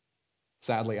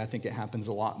 Sadly, I think it happens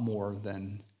a lot more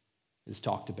than is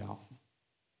talked about.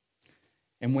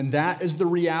 And when that is the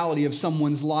reality of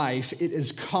someone's life, it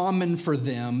is common for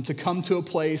them to come to a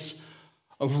place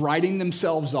of writing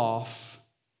themselves off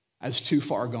as too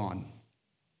far gone.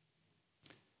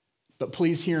 But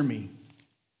please hear me.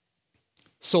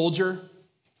 Soldier,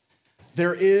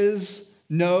 there is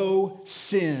no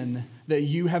sin that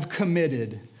you have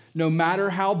committed, no matter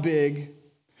how big,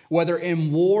 whether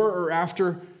in war or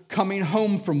after coming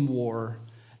home from war,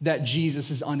 that Jesus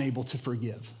is unable to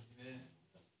forgive. Amen.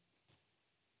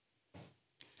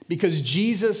 Because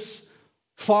Jesus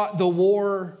fought the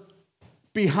war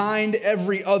behind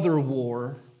every other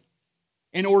war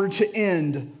in order to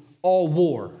end all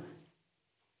war.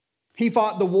 He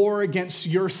fought the war against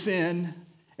your sin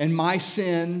and my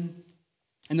sin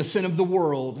and the sin of the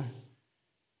world,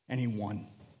 and he won.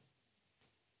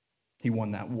 He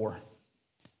won that war.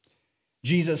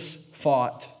 Jesus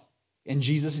fought and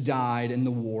Jesus died in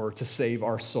the war to save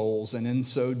our souls, and in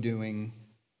so doing,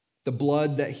 the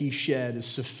blood that he shed is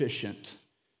sufficient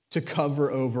to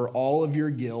cover over all of your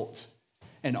guilt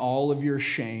and all of your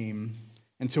shame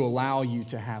and to allow you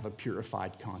to have a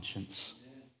purified conscience.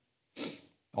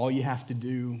 All you have to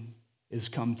do is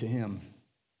come to him.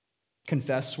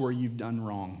 Confess where you've done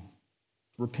wrong.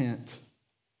 Repent.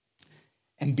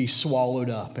 And be swallowed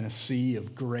up in a sea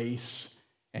of grace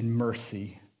and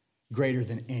mercy greater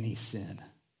than any sin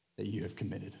that you have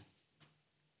committed.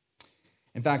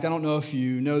 In fact, I don't know if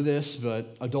you know this,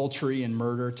 but adultery and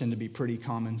murder tend to be pretty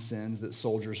common sins that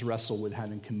soldiers wrestle with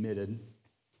having committed.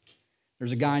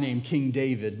 There's a guy named King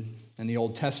David in the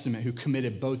Old Testament who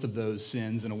committed both of those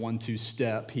sins in a 1-2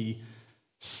 step. He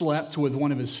slept with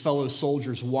one of his fellow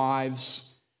soldiers' wives.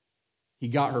 He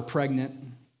got her pregnant,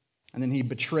 and then he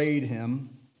betrayed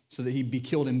him so that he'd be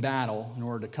killed in battle in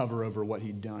order to cover over what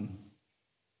he'd done.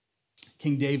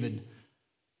 King David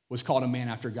was called a man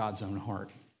after God's own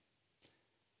heart.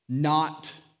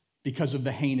 Not because of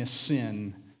the heinous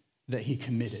sin that he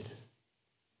committed,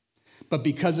 but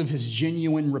because of his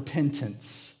genuine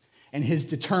repentance and his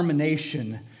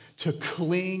determination to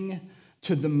cling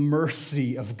to the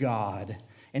mercy of God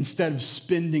instead of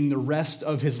spending the rest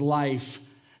of his life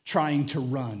trying to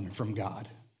run from God.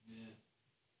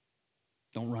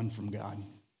 Don't run from God.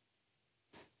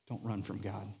 Don't run from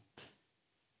God.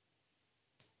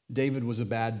 David was a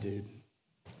bad dude.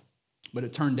 But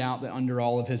it turned out that under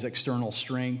all of his external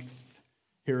strength,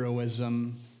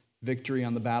 heroism, victory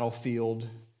on the battlefield,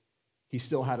 he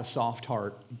still had a soft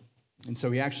heart. And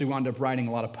so he actually wound up writing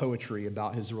a lot of poetry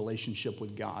about his relationship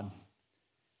with God.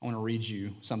 I want to read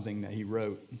you something that he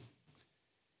wrote.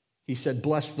 He said,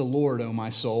 "Bless the Lord, O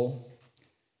my soul,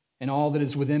 and all that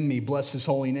is within me, bless his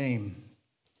holy name.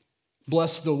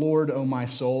 Bless the Lord, O my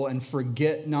soul, and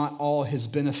forget not all his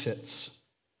benefits,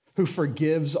 who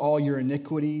forgives all your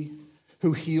iniquity,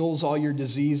 who heals all your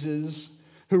diseases,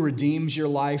 who redeems your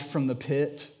life from the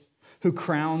pit, who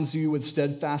crowns you with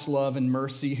steadfast love and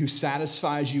mercy, who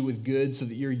satisfies you with good so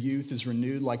that your youth is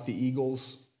renewed like the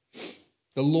eagles.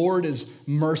 The Lord is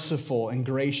merciful and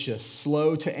gracious,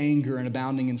 slow to anger and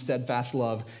abounding in steadfast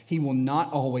love. He will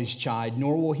not always chide,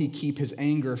 nor will he keep his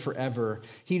anger forever.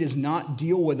 He does not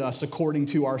deal with us according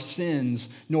to our sins,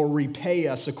 nor repay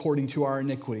us according to our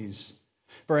iniquities.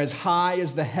 For as high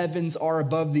as the heavens are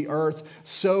above the earth,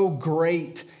 so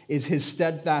great is his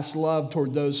steadfast love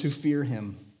toward those who fear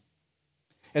him.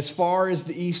 As far as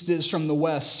the east is from the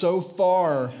west, so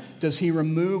far does he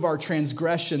remove our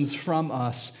transgressions from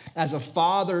us. As a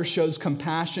father shows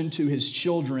compassion to his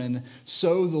children,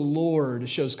 so the Lord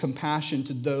shows compassion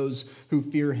to those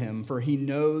who fear him. For he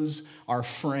knows our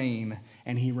frame,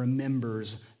 and he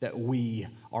remembers that we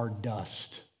are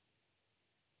dust."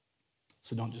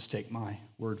 So don't just take my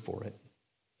word for it.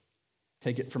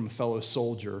 Take it from a fellow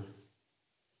soldier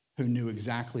who knew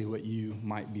exactly what you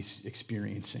might be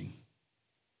experiencing.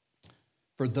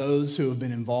 For those who have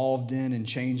been involved in and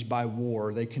changed by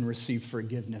war, they can receive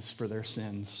forgiveness for their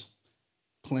sins,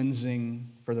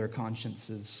 cleansing for their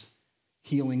consciences,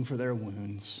 healing for their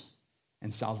wounds,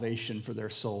 and salvation for their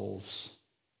souls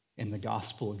in the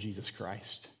gospel of Jesus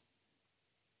Christ.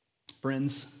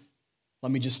 Friends,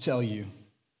 let me just tell you,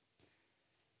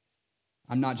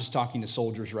 I'm not just talking to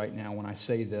soldiers right now when I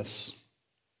say this.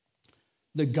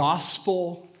 The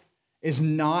gospel is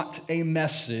not a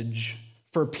message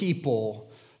for people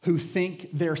who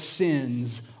think their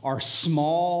sins are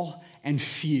small and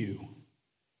few.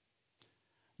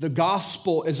 The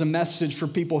gospel is a message for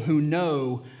people who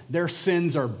know their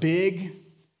sins are big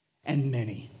and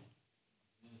many.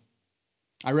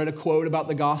 I read a quote about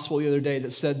the gospel the other day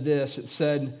that said this. It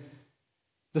said,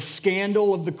 "The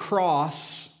scandal of the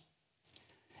cross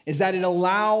is that it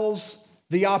allows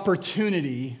the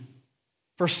opportunity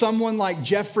for someone like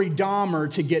Jeffrey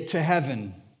Dahmer to get to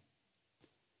heaven,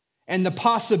 and the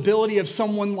possibility of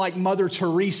someone like Mother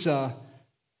Teresa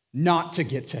not to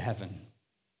get to heaven."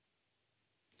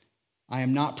 I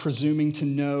am not presuming to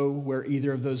know where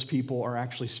either of those people are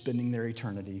actually spending their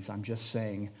eternities. I'm just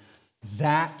saying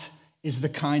that is the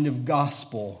kind of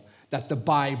gospel that the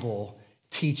Bible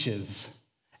teaches.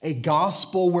 A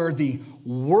gospel where the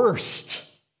worst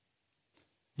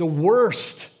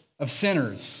of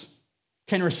sinners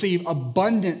can receive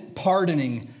abundant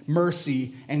pardoning,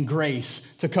 mercy, and grace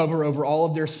to cover over all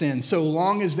of their sins, so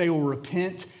long as they will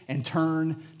repent and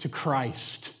turn to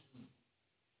Christ.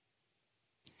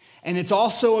 And it's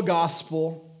also a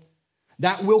gospel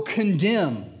that will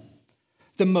condemn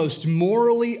the most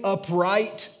morally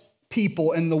upright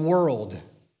people in the world,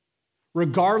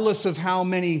 regardless of how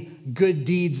many good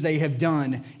deeds they have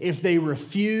done, if they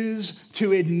refuse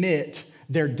to admit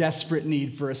their desperate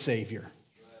need for a Savior.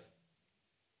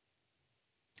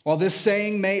 While this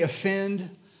saying may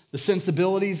offend the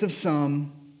sensibilities of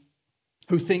some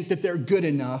who think that they're good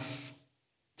enough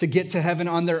to get to heaven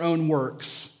on their own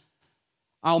works,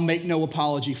 I'll make no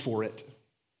apology for it.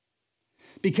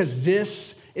 Because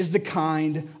this is the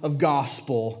kind of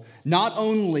gospel not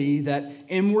only that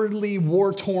inwardly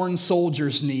war-torn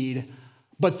soldiers need,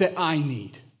 but that I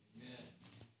need. Amen.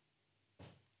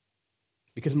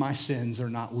 Because my sins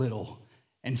are not little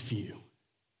and few.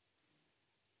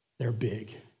 They're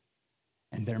big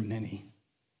and they're many.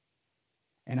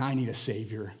 And I need a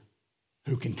Savior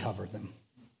who can cover them.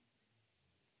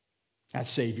 That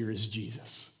Savior is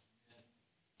Jesus,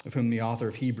 of whom the author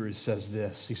of Hebrews says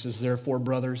this. He says, therefore,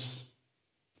 brothers,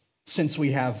 since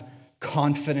we have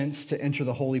confidence to enter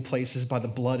the holy places by the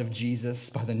blood of Jesus,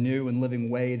 by the new and living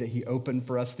way that he opened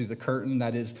for us through the curtain,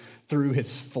 that is, through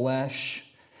his flesh,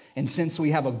 and since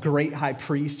we have a great high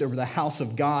priest over the house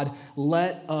of God,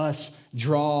 let us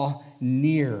draw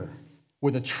near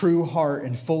with a true heart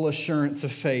and full assurance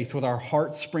of faith, with our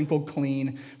hearts sprinkled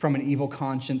clean from an evil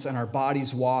conscience and our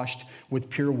bodies washed with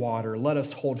pure water. Let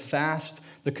us hold fast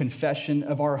the confession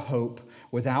of our hope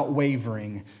without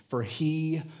wavering, for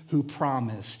he who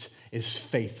promised is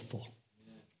faithful.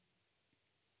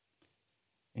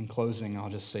 In closing,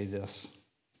 I'll just say this.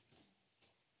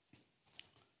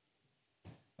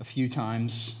 A few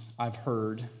times I've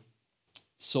heard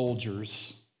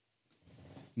soldiers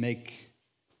make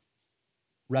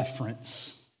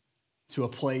reference to a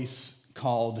place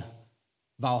called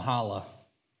Valhalla.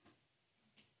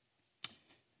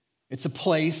 It's a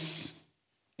place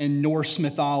in Norse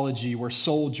mythology where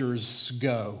soldiers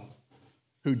go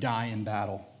who die in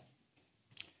battle.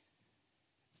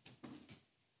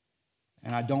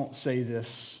 And I don't say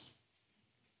this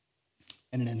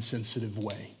in an insensitive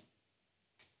way.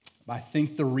 But I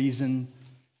think the reason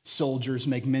soldiers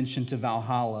make mention to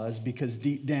Valhalla is because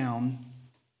deep down,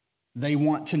 they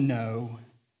want to know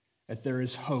that there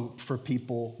is hope for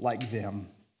people like them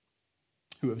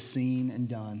who have seen and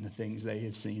done the things they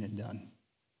have seen and done.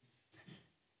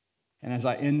 And as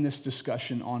I end this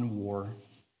discussion on war,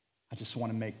 I just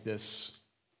want to make this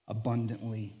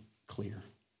abundantly clear.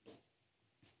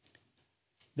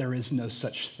 There is no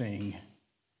such thing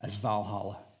as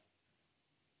Valhalla.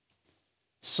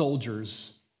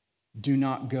 Soldiers do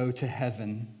not go to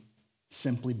heaven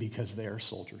simply because they are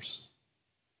soldiers.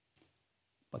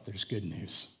 But there's good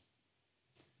news.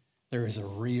 There is a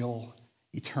real,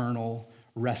 eternal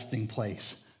resting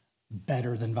place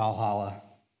better than Valhalla.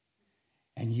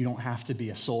 And you don't have to be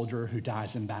a soldier who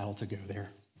dies in battle to go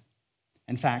there.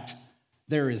 In fact,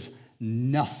 there is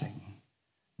nothing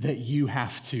that you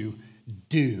have to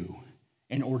do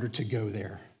in order to go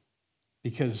there.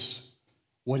 Because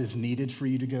what is needed for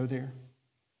you to go there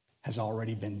has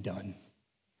already been done.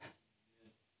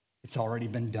 It's already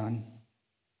been done.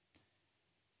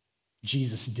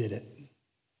 Jesus did it,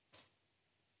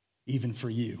 even for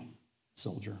you,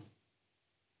 soldier.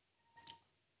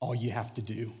 All you have to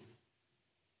do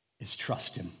is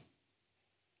trust him.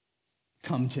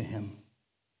 Come to him,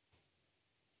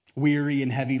 weary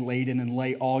and heavy laden, and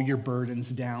lay all your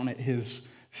burdens down at his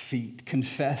feet.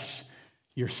 Confess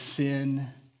your sin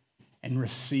and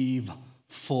receive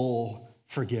full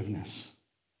forgiveness.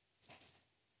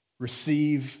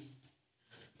 Receive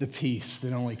the peace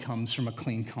that only comes from a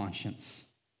clean conscience,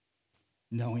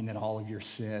 knowing that all of your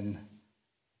sin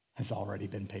has already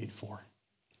been paid for.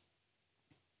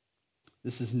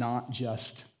 This is not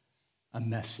just a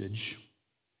message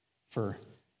for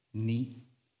neat,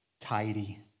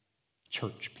 tidy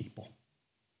church people.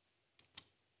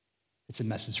 It's a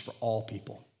message for all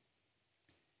people,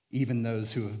 even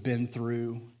those who have been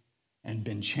through and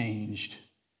been changed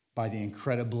by the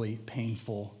incredibly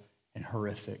painful and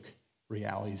horrific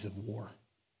realities of war.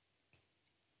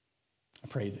 I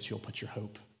pray that you'll put your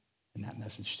hope in that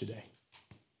message today.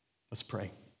 Let's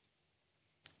pray.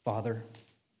 Father,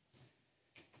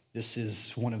 this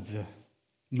is one of the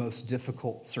most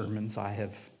difficult sermons I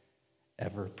have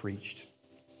ever preached.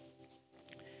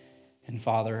 And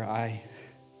Father, I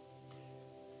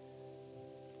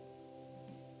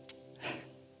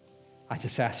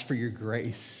just ask for your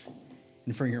grace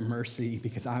and for your mercy,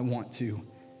 because I want to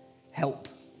help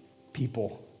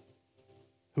people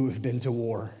who have been to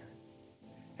war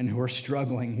and who are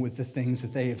struggling with the things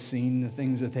that they have seen, the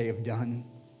things that they have done,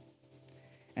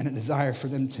 and a desire for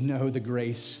them to know the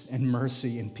grace and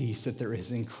mercy and peace that there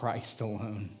is in Christ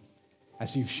alone,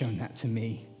 as you've shown that to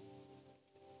me.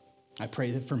 I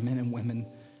pray that for men and women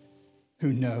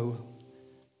who know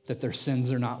that their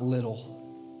sins are not little,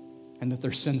 and that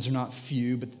their sins are not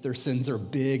few, but that their sins are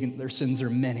big and their sins are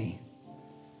many,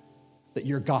 that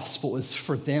your gospel is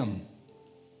for them.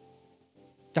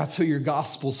 That's who your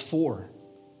gospel's for.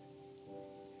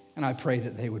 And I pray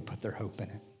that they would put their hope in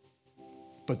it,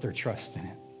 put their trust in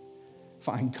it.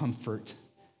 find comfort,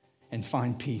 and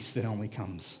find peace that only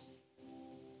comes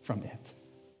from it.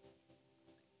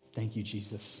 Thank you,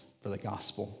 Jesus, for the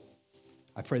gospel.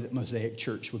 I pray that Mosaic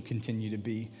Church would continue to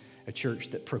be a church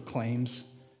that proclaims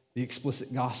the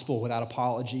explicit gospel without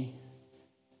apology,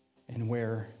 and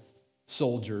where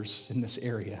soldiers in this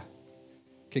area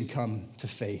can come to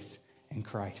faith in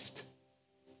Christ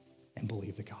and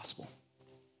believe the gospel.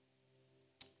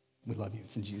 We love you.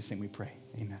 It's in Jesus' name we pray.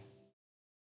 Amen.